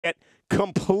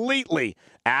completely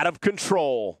out of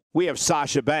control. We have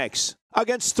Sasha Banks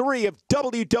against 3 of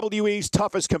WWE's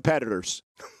toughest competitors.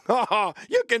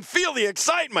 You can feel the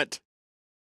excitement.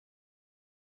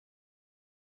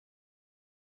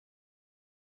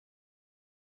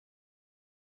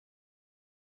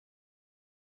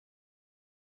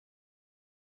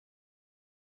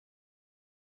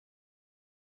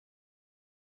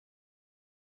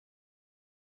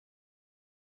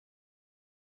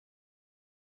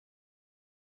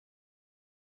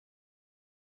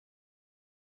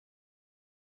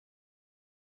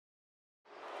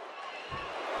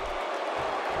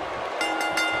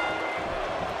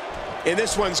 And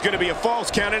this one's going to be a falls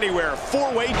count anywhere.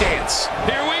 4-way dance.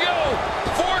 Here we go.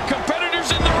 4 competitors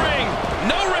in the ring.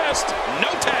 No rest, no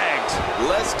tags.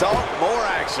 Let's talk more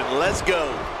action. Let's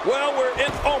go. Well, we're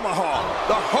in Omaha,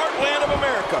 the heartland of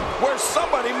America, where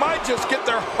somebody might just get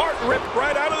their heart ripped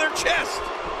right out of their chest.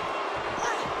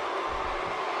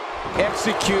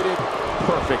 Executed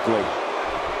perfectly.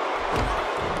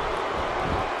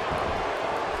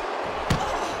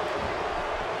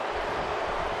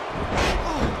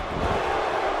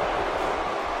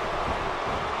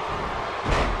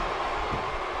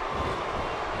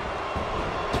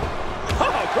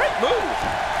 Great move.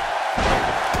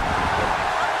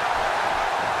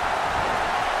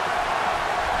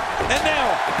 And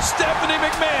now, Stephanie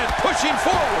McMahon pushing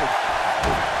forward.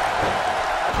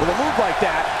 With a move like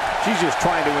that, she's just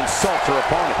trying to insult her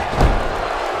opponent.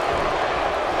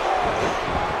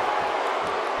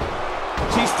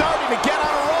 She's starting to get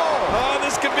on a roll. Oh,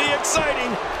 this could be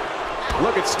exciting.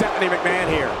 Look at Stephanie McMahon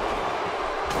here.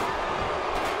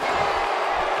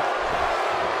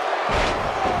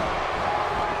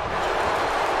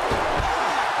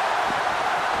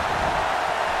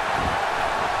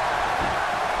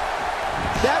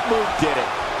 That move did it.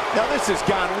 Now this has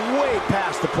gone way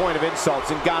past the point of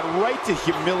insults and gone right to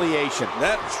humiliation.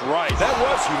 That's right. That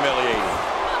was humiliating.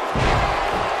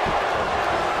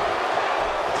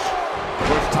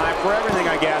 First time for everything,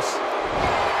 I guess.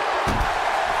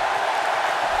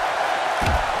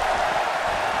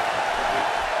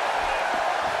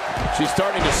 She's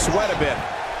starting to sweat a bit,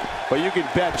 but you can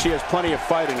bet she has plenty of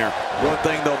fight in her. One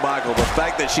thing, though, Michael, the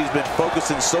fact that she's been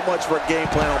focusing so much of her game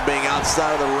plan on being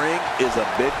outside of the ring is a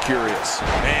bit curious.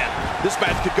 Man, this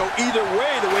match could go either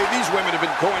way the way these women have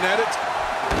been going at it.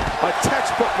 A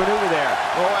textbook maneuver there.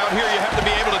 Oh, out here you have to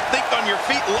be able to think on your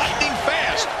feet lightning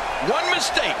fast. One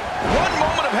mistake, one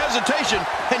moment of hesitation,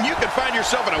 and you could find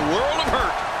yourself in a world of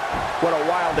hurt. What a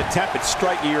wild attempt at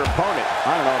striking your opponent.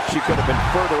 I don't know if she could have been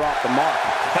further off the mark.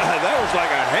 That was like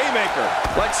a haymaker,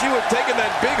 like she was taking that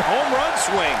big home run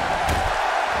swing.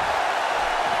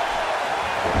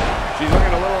 She's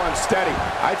looking a little unsteady.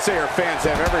 I'd say her fans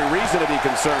have every reason to be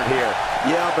concerned here.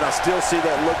 Yeah, but I still see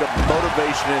that look of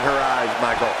motivation in her eyes,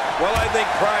 Michael. Well, I think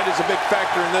pride is a big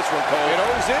factor in this one, Cole. It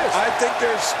always is. I think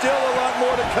there's still a lot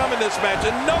more to come in this match,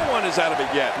 and no one is out of it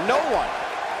yet. No one.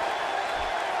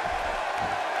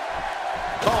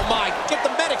 Oh, my. Get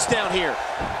the medics down here.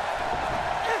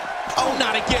 Oh,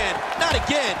 not again. Not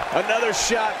again. Another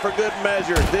shot for good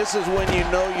measure. This is when you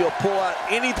know you'll pull out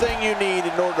anything you need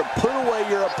in order to put away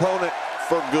your opponent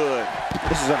for good.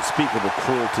 This is unspeakable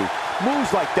cruelty.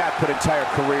 Moves like that put entire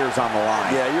careers on the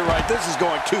line. Yeah, you're right. This is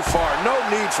going too far. No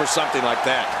need for something like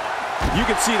that. You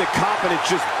can see the confidence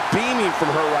just beaming from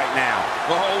her right now.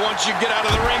 Oh, once you get out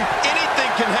of the ring, anything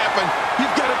can happen.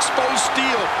 You've got exposed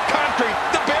steel, concrete,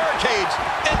 the barricades,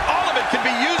 and all of it can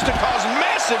be used to cause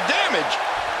massive damage.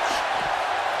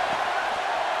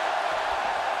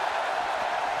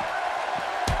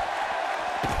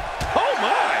 Oh,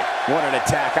 my! What an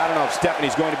attack. I don't know if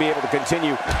Stephanie's going to be able to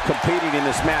continue competing in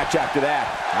this match after that.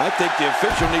 I think the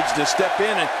official needs to step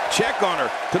in and check on her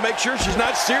to make sure she's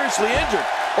not seriously injured,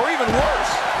 or even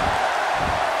worse.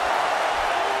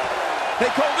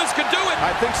 Hey, Cole, this could do it.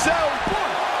 I think so.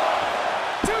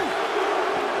 1,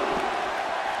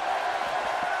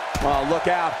 2. Well, look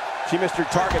out. She missed her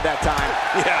target that time.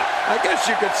 Yeah, I guess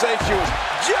you could say she was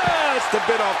just a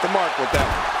bit off the mark with that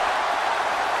one.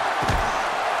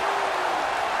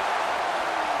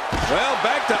 Well,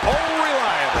 back to old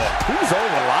reliable. Who's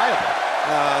old reliable?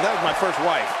 That was my first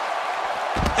wife.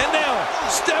 And now,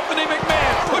 Stephanie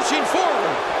McMahon pushing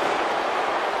forward.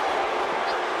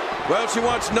 Well, she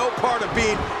wants no part of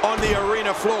being on the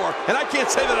arena floor, and I can't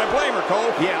say that I blame her, Cole.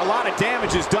 Yeah, a lot of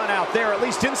damage is done out there. At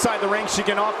least inside the ring, she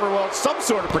can offer, well, some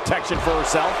sort of protection for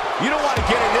herself. You don't want to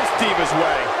get in this diva's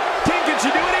way. King, can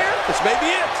she do it here? This may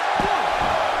be it.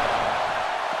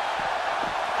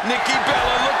 Nikki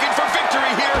Bella looking for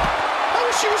victory here. I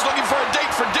wish she was looking for a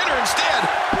date for dinner instead.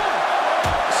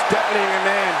 Stephanie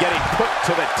McMahon getting put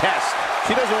to the test.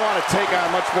 She doesn't want to take on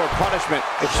much more punishment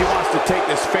if she wants to take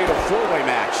this fatal four-way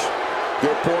match.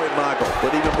 Good point, Michael.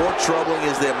 But even more troubling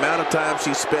is the amount of time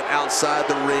she spent outside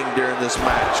the ring during this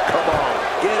match. Come on,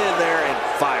 get in there and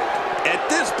fight. At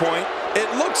this point, it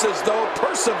looks as though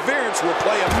perseverance will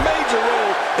play a major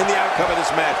role in the outcome of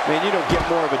this match. Man, you don't get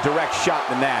more of a direct shot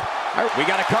than that. All right, we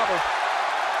got to cover.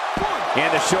 And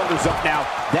the shoulders up now.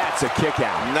 That's a kick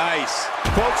out. Nice.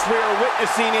 Folks, we are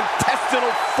witnessing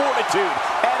intestinal fortitude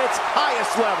at its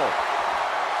highest level.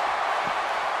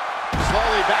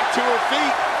 Slowly back to her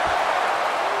feet.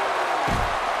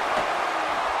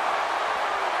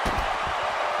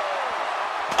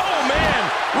 Oh, man.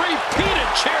 Repeated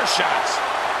chair shots.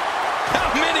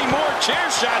 How many more chair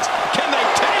shots can they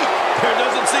take? There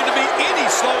doesn't seem to be any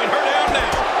slowing her down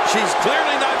now. She's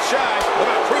clearly not shy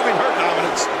about proving her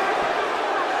dominance.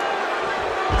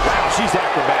 Wow, she's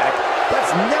acrobatic.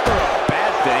 That's never a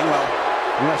bad thing, well,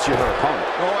 unless you're her opponent.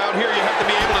 Oh, out here you have to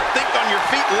be able to think on your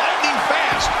feet lightning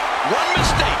fast. One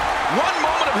mistake, one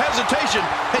moment of hesitation,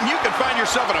 and you can find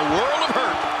yourself in a world of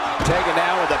hurt. Taken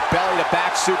down with a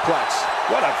belly-to-back suplex.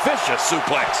 What a vicious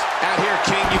suplex. Out here,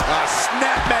 King, a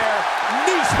snapmare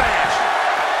knee smash.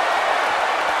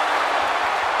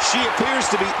 She appears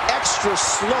to be extra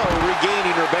slow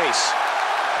regaining her base.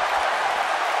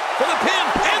 For the pin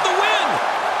and the win.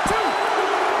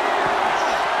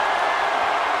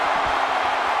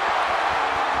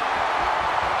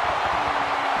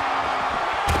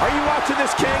 Are you watching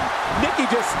this, King? Nikki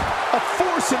just a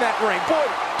force in that ring. Boy,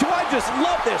 do I just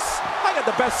love this. I got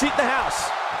the best seat in the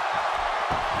house.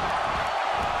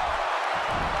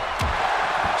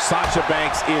 Sasha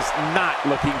Banks is not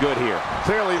looking good here.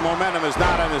 Clearly, momentum is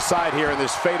not on his side here in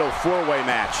this fatal four-way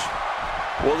match.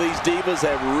 Well, these divas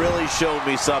have really shown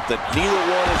me something. Neither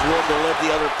one is willing to let the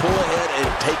other pull ahead and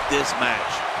take this match.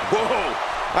 Whoa,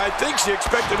 I think she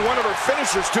expected one of her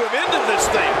finishers to have ended this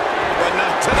thing, but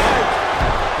not tonight.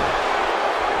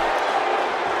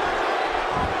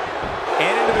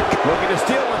 And into the looking to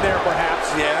steal one there, perhaps.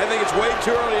 Yeah, I think it's way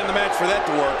too early in the match for that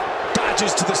to work.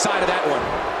 Dodges to the side of that one.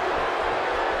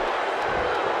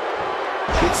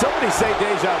 Did somebody say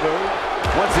deja vu?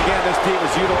 Once again, this team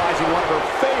is utilizing one of her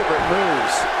favorite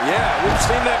moves. Yeah, we've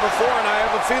seen that before, and I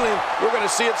have a feeling we're going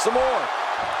to see it some more.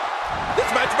 This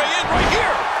match may end right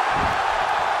here.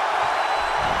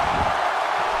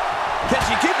 Can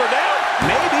she keep her down?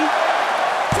 Maybe.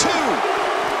 2.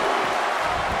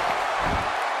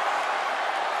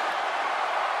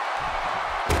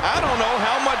 I don't know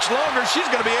how much longer she's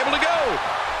going to be able to go.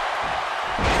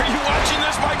 Are you watching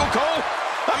this, Michael Cole?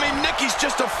 I mean, Nikki's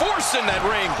just a force in that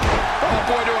ring. Oh,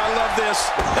 boy, do I love this.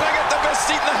 And I got the best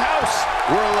seat in the house.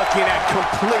 We're looking at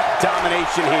complete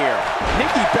domination here.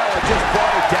 Nikki Bella just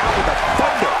brought it down with a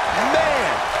thunder.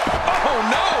 Man! Oh,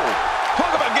 no!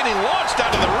 Talk about getting launched out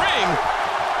of the ring.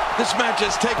 This match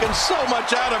has taken so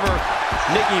much out of her.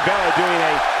 Nikki Bella doing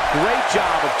a great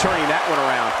job of turning that one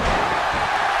around.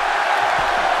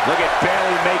 Look at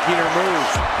Bayley making her move.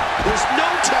 There's no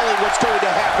telling what's going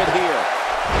to happen here.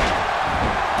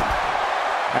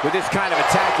 With this kind of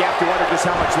attack, you have to wonder just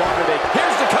how much longer they...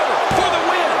 Here's the cover for the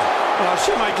win. Well,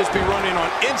 she might just be running on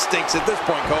instincts at this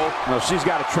point, Cole. Well, she's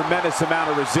got a tremendous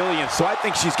amount of resilience, so I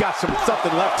think she's got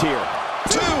something left here.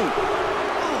 2.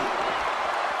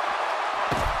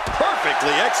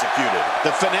 Perfectly executed.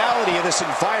 The finality of this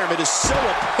environment is so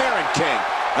apparent, King.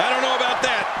 I don't know about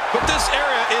that, but this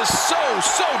area is so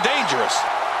dangerous.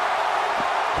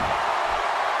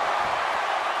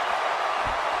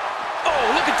 Oh,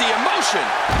 look at the emotion.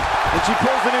 And she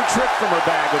pulls a new trick from her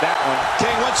bag with that one.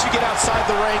 King, once you get outside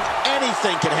the ring,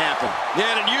 anything can happen.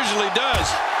 Yeah, and it usually does.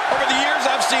 Over the years,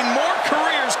 I've seen more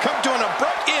careers come to an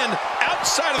abrupt end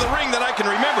outside of the ring than I can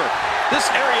remember. This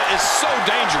area is so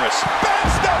dangerous.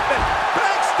 Backstatement!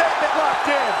 Backstatement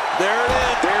locked in! There it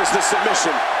is. There's the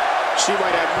submission. She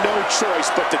might have no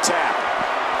choice but to tap.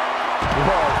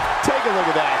 Whoa, take a look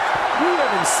at that. We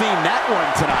haven't seen that one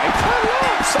tonight. I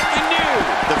love something new.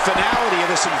 The finality of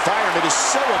this environment is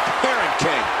so apparent,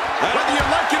 King. Whether you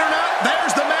like it or not,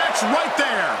 there's the match right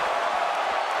there.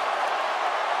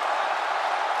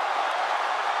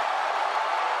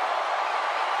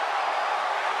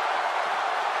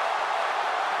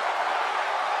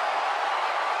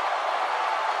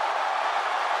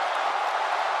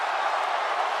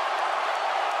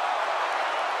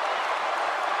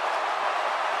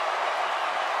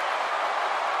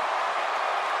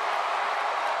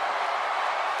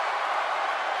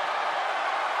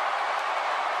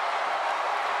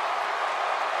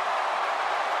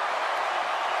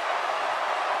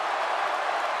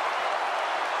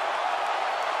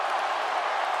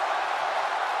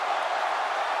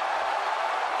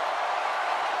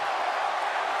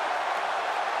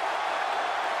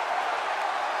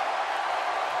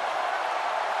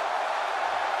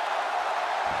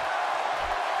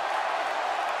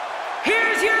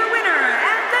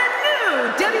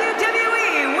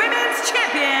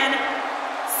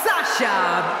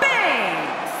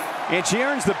 And she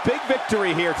earns the big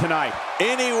victory here tonight.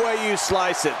 Any way you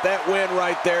slice it, that win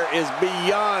right there is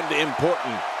beyond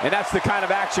important. And that's the kind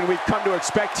of action we've come to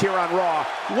expect here on Raw.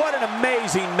 What an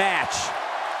amazing match.